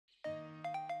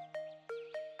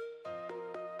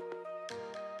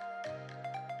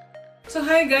So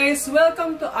hi guys,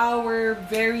 welcome to our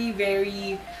very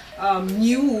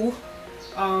new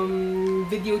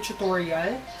video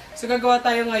tutorial. So gagawa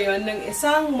tayo ngayon ng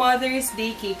isang Mother's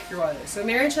Day cake roll. So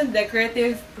meron siyang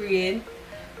decorative print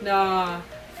na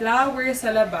flower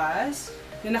sa labas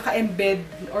na naka-embed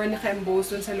or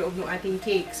naka-emboss dun sa loob ng ating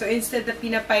cake. So instead na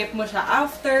pinapipe mo siya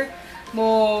after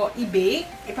mo i-bake,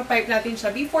 ipapipe natin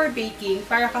siya before baking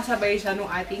para kasabay siya ng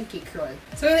ating cake roll.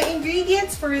 So the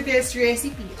ingredients for this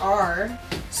recipe are,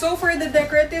 so for the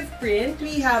decorative print,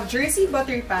 we have Jersey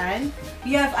butter pan,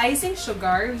 we have icing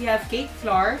sugar, we have cake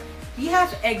flour, we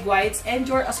have egg whites, and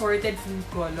your assorted food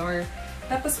color.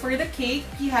 Tapos for the cake,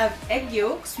 we have egg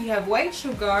yolks, we have white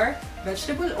sugar,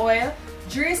 vegetable oil,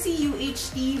 Jersey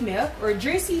UHT milk or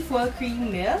Jersey full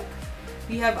cream milk,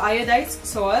 we have iodized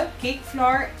salt, cake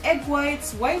flour, egg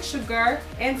whites, white sugar,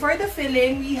 and for the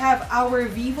filling, we have our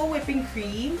Vivo whipping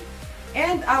cream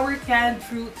and our canned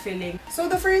fruit filling.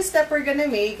 So the first step we're gonna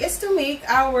make is to make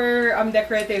our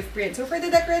decorative print. So for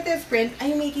the decorative print,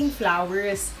 I'm making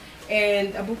flowers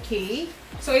and a bouquet.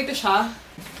 So ito siya.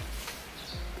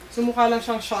 So mukha lang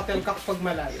siyang shuttlecock pag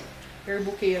malayo. Pero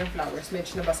bouquet ng flowers,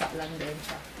 medyo nabasa lang din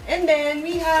siya. And then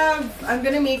we have, I'm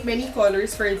gonna make many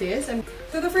colors for this.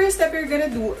 So the first step you're gonna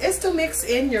do is to mix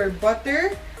in your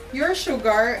butter, your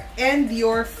sugar, and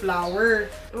your flour.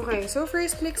 Okay, so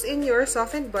first mix in your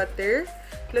softened butter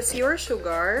plus your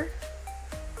sugar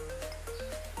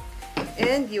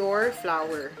and your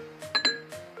flour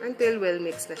until well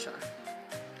mixed na siya.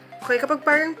 Okay, kapag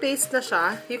parang paste na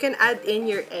siya, you can add in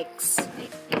your eggs.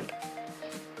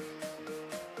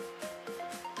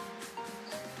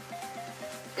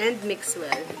 And mix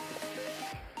well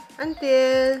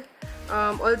until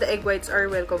all the egg whites are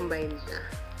well combined na.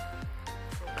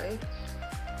 Okay.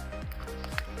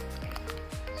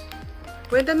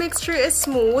 When the mixture is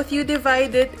smooth, you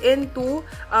divide it into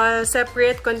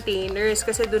separate containers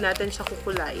kasi doon natin siya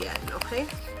kukulayan. Okay?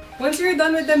 Once you're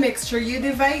done with the mixture, you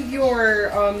divide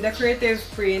your decorative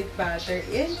print batter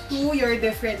into your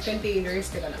different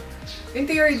containers.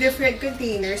 Into your different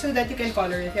containers so that you can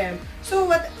color them. So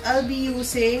what I'll be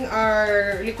using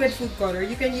are liquid food color.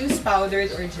 You can use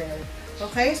powdered or gel.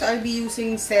 Okay, so I'll be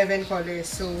using 7 colors.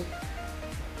 So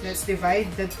let's divide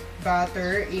the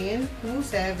batter into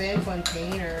 7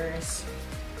 containers.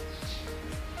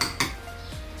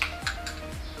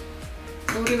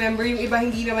 So remember, yung iba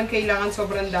hindi naman kailangan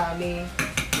sobrang dami.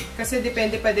 Kasi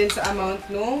depende pa din sa amount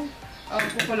nung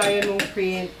kukulayan mong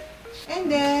print.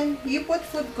 And then, you put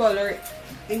food color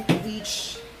into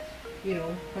each,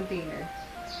 container.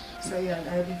 So, ayan.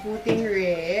 I'll be putting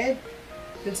red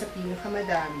dun sa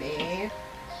pinakamadami.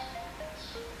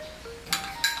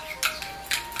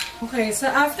 Okay, so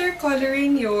after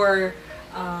coloring your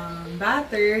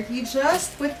batter, you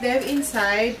just put them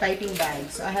inside piping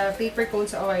bags. So, I have paper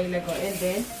cones a while ago and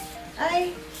then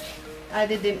I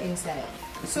added them inside.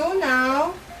 So,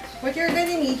 now, what you're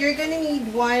gonna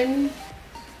need one.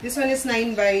 This one is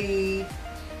 9 by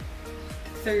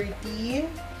 13.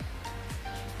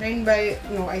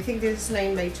 I think this is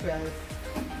 9 by 12.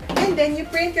 And then you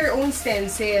print your own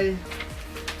stencil.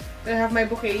 I have my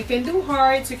bouquet. You can do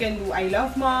hearts, you can do I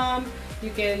love mom,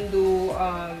 you can do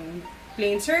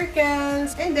plain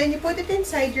circles. And then you put it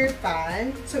inside your pan.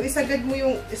 So isagad mo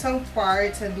yung isang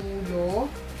part sa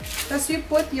dulo. Tapos you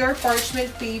put your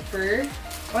parchment paper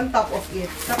on top of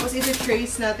it. Tapos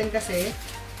iti-trace natin kasi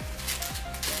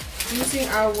using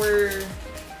our,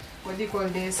 what do you call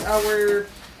this? Our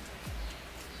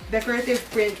decorative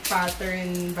print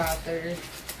pattern batter.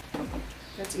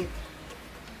 That's it.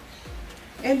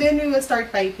 And then we will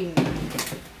start piping.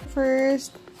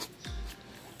 First,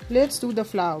 let's do the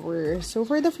flowers. So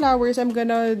for the flowers, I'm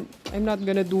not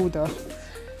gonna do the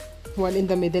one in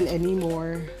the middle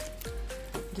anymore.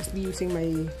 Just be using my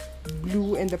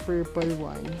blue and the purple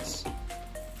ones.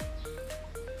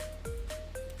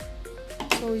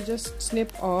 So you just snip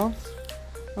off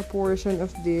a portion of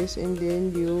this and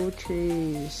then you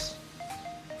trace.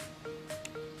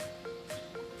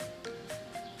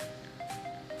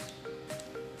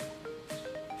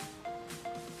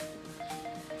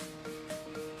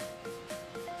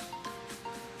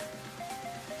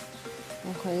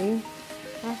 Okay.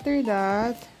 After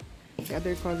that, the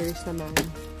other colors naman.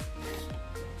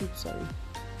 Oops, sorry.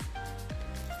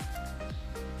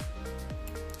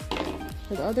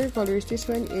 For the other colors, this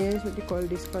one is, what do you call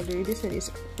this color? This one is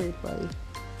purple.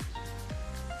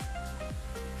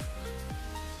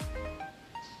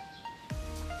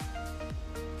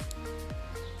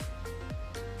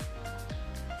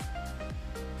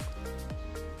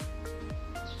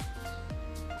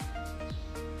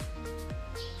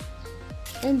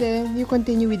 And then, you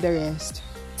continue with the rest.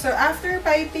 So, after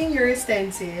piping your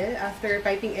stencil, after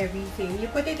piping everything, you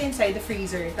put it inside the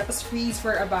freezer. Tapos freeze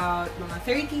for about mga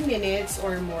 30 minutes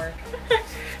or more.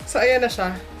 So, ayan na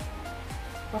siya.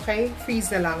 Okay? Freeze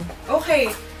na lang.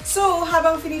 Okay. So,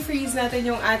 habang freeze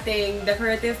natin yung ating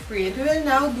decorative print, we will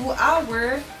now do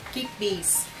our cake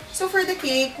base. So, for the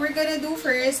cake, we're gonna do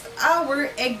first our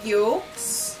egg yolk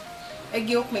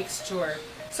mixture.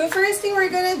 So, first thing we're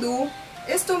gonna do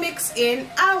is to mix in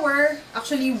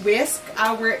whisk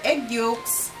our egg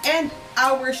yolks and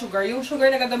our sugar. Yung sugar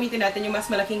na gagamitin natin, yung mas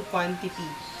malaking quantity.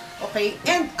 Okay?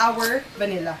 And our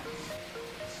vanilla.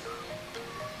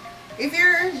 If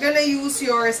you're gonna use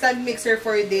your stand mixer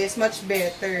for this, much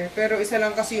better. Pero isa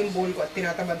lang kasi yung bowl ko at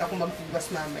tinatamad ako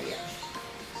maghugas mamaya.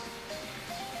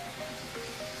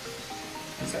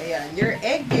 So, ayan. Your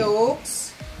egg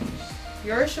yolks,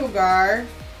 your sugar,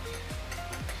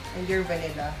 and your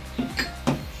vanilla.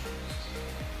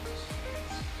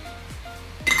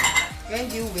 And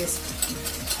you whisk.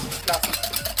 Fluffy.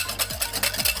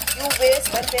 You whisk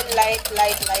until light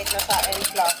na siya and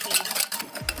fluffy.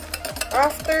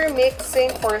 After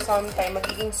mixing for some time,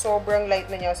 magiging sobrang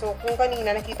light na niya. So, kung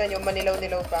kanina nakita nyo,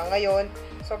 manilaw-nilaw pa. Ngayon,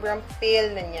 sobrang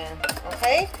pale na niya.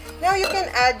 Okay? Now, you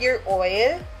can add your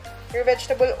oil, your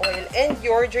vegetable oil, and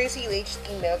your Jersey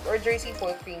UHT milk or Jersey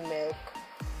full cream milk.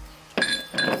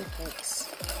 And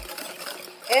mix.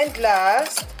 And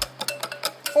last,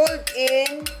 fold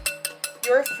in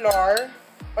your flour,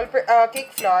 cake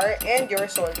flour, and your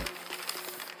salt.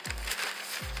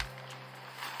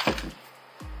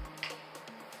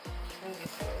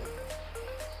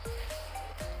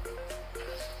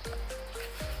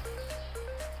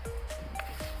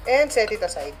 And set it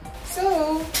aside.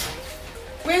 So,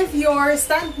 with your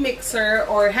stand mixer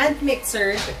or hand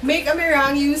mixer, make a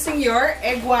meringue using your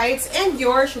egg whites and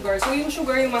your sugar. So, yung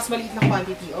sugar yung mas maliit na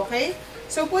quantity, okay?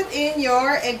 So, put in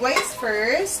your egg whites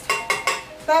first.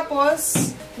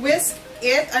 Tapos, whisk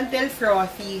it until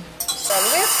frothy. So,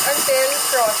 whisk until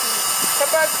frothy.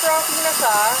 Kapag frothy na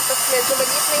siya, tapos medyo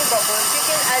maliit na yung bubbles, you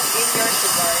can add in your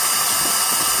sugar.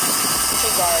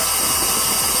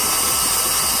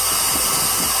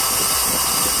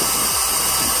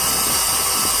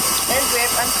 And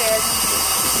whip until medium.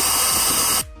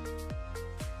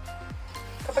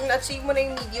 Kapag na-achieve mo na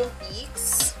yung medium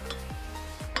peaks,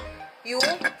 you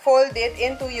fold it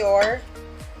into your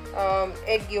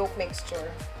egg yolk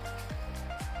mixture.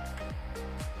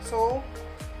 So,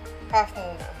 half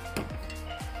muna.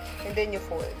 And then you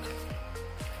fold.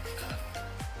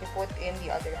 You put in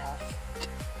the other half.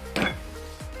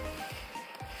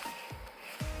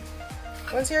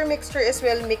 Once your mixture is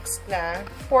well mixed na,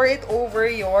 pour it over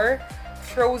your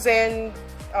frozen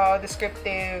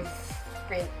descriptive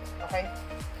print. Okay?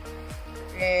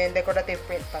 And decorative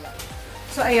print pala.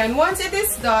 So, ayan. Once it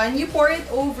is done, you pour it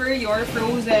over your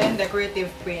frozen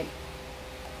decorative print.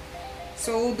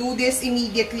 So, do this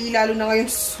immediately. Lalo na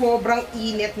ngayon, sobrang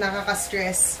init,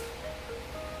 nakaka-stress.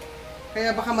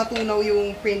 Kaya baka matunaw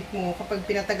yung print mo kapag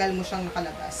pinatagal mo siyang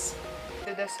nakalabas.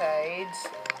 To the sides.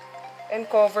 And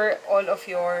cover all of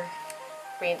your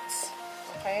prints.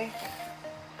 Okay?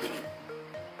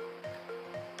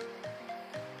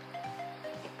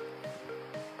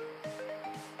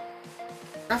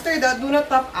 After that, do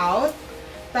not top out.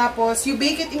 Tapos, you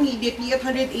bake it immediately at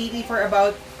 180 for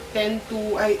about 8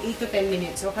 to 10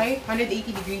 minutes. Okay?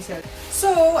 180 degrees Celsius.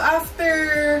 So,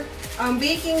 after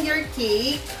baking your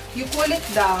cake, you cool it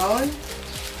down.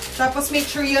 Tapos, make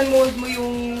sure yan mold mo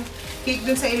yung cake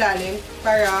dun sa ilalim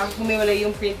para humiwalay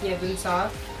yung print niya dun sa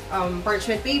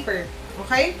parchment paper.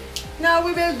 Okay? Now,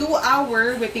 we will do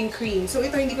our whipping cream. So,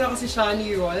 ito hindi ko na kasi siya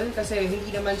ni-roll kasi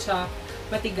hindi naman siya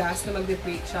matigas na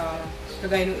magbe-break siya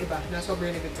kagaya ng iba na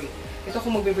sobrang nagbe-break. Ito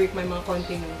kung magbe-break may mga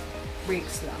konting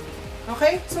breaks lang.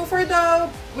 Okay? So, for the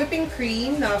whipping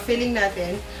cream na filling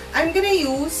natin, I'm gonna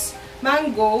use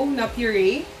mango na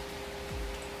puree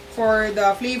for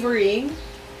the flavoring.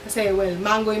 Kasi, well,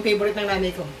 mango yung favorite ng nanay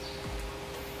ko.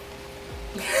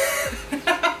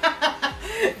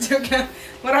 Joke lang.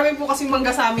 Marami po kasing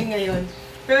mangga sa amin ngayon.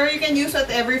 Pero you can use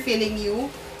whatever filling you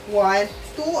want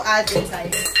to add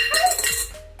inside.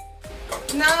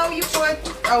 Now, you put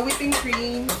whipping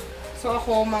cream. So,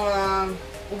 ako,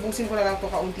 ubusin ko na lang to,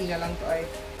 kaunti na lang to ay.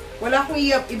 Wala akong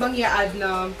ibang i-add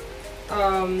na,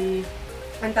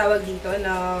 ang tawag dito,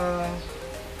 na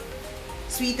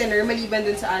sweetener, maliban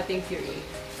dun sa ating puree.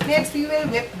 Next, we will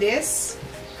whip this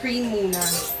cream muna.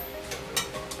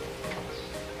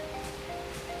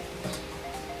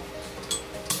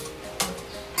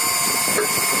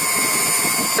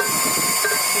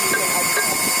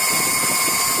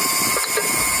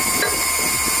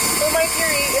 So, my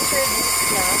puree is reduced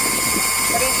na.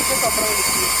 Pero hindi siya sobrang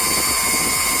liquid.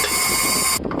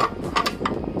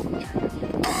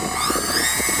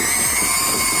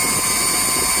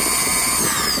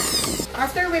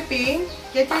 After whipping,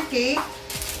 get your cake.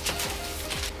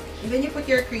 And then you put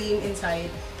your cream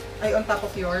inside. Ay, on top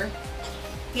of your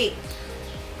cake.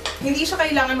 Hindi siya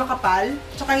kailangan makapal.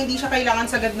 Tsaka hindi siya kailangan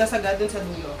sagad na sagad dun sa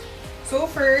dulo. So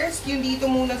first, yung dito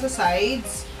muna sa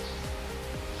sides.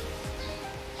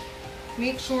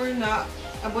 Make sure na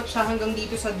abot siya hanggang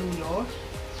dito sa dulo.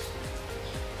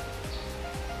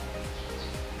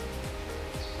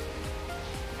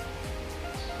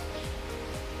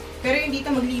 Pero yung dito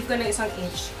mag-leave ka ng 1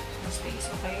 inch na space,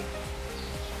 okay?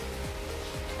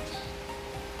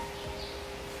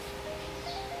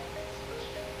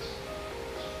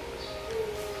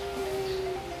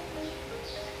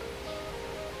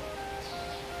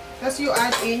 Tapos you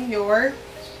add in your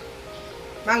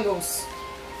mangoes.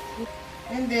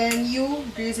 And then you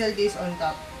drizzle this on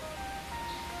top.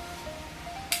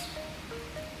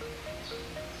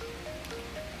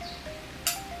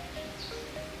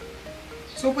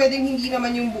 So, pwedeng hindi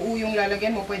naman yung buo yung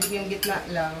lalagyan mo. Pwedeng yung gitna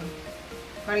lang.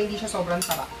 Para hindi siya sobrang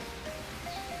taba.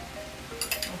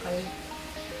 Okay.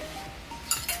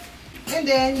 And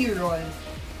then, you roll.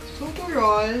 So, to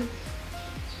roll,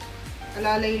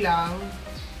 alalay lang.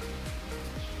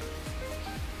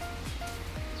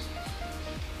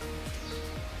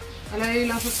 Alalay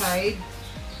lang sa side.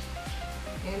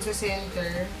 And sa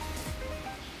center.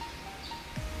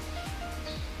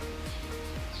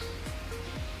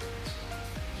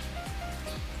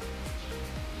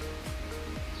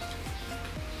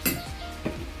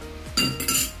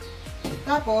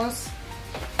 Tapos,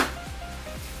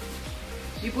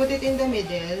 you put it in the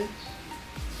middle.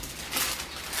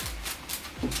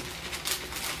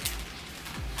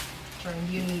 Or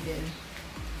hindi yung middle.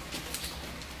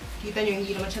 Kita nyo,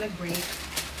 hindi naman siya nag-break.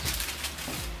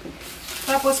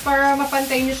 Tapos, para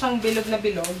mapantay nyo siyang bilog na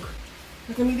bilog,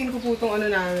 gagamitin ko po itong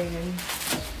ano namin.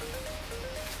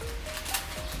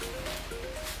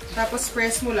 Tapos,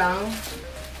 press mo lang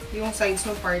yung sides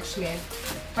ng parchment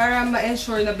para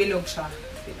ma-ensure na bilog siya.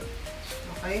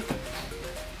 Okay?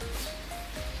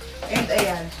 And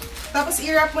ayan. Tapos,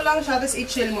 i-wrap mo lang siya, tapos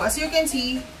i-chill mo. As you can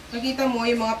see, nakita mo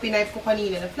yung mga pinipe ko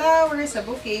kanina na flowers, sa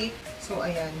bouquet. So,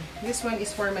 ayan. This one is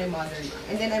for my mother lang.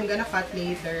 And then, I'm gonna cut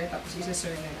later. Tapos,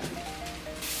 isa-serve na lang.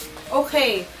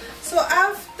 Okay. So,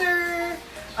 after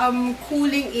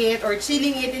cooling it or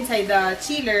chilling it inside the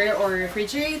chiller or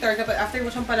refrigerator, after mo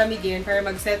siyang palamigin para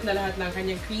mag-set na lahat ng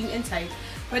kanyang cream inside,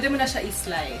 pwede mo na siya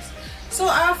i-slice. So,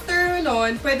 after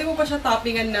nun, pwede mo pa siya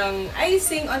toppingan ng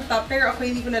icing on top, pero ako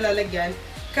hindi ko nalalagyan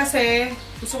kasi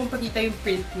gusto kong pakita yung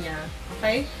print niya.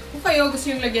 Okay? Kung kayo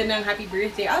gusto yung lagyan ng happy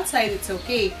birthday outside, it's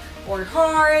okay. Or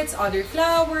hearts, other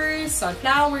flowers,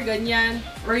 sunflower, ganyan.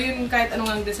 Or yung kahit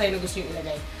anong design na gusto yung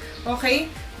ilagay. Okay?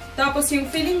 Tapos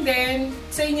yung filling din,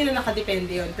 sa inyo na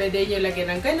nakadepende yun. Pwede nyo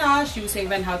lagyan ng ganache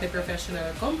using Van Houten Professional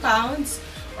Compounds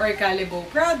or Callebaut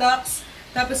products.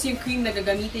 Tapos yung cream na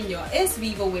gagamitin nyo is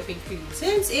Vivo Whipping Cream.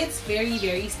 Since it's very,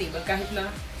 very stable kahit na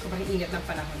sobrang init ng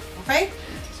panahon. Okay?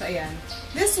 So, ayan.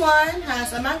 This one has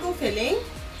a mango filling.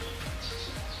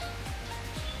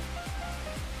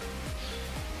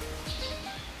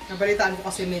 Nabalitaan ko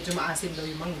kasi medyo maasim daw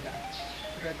yung mangga.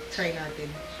 Pero try natin.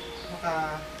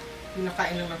 Baka yung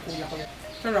nakain lang ng kuya ko.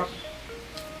 Sarap.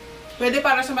 Pwede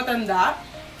para sa matanda.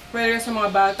 Pwede sa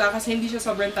mga bata kasi hindi siya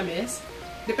sobrang tamis.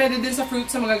 Depende din sa fruit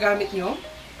sa mga gamit nyo.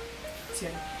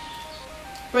 Yan.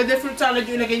 Pwede fruit salad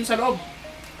yung ilagay nyo sa loob.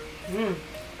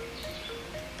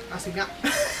 Asin nga.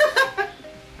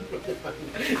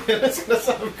 Yan ang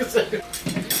sinasabi ko sa'yo.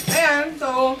 Ayan,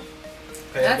 so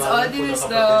that's all. This is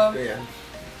the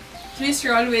Swiss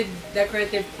roll with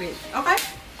decorative print. Okay?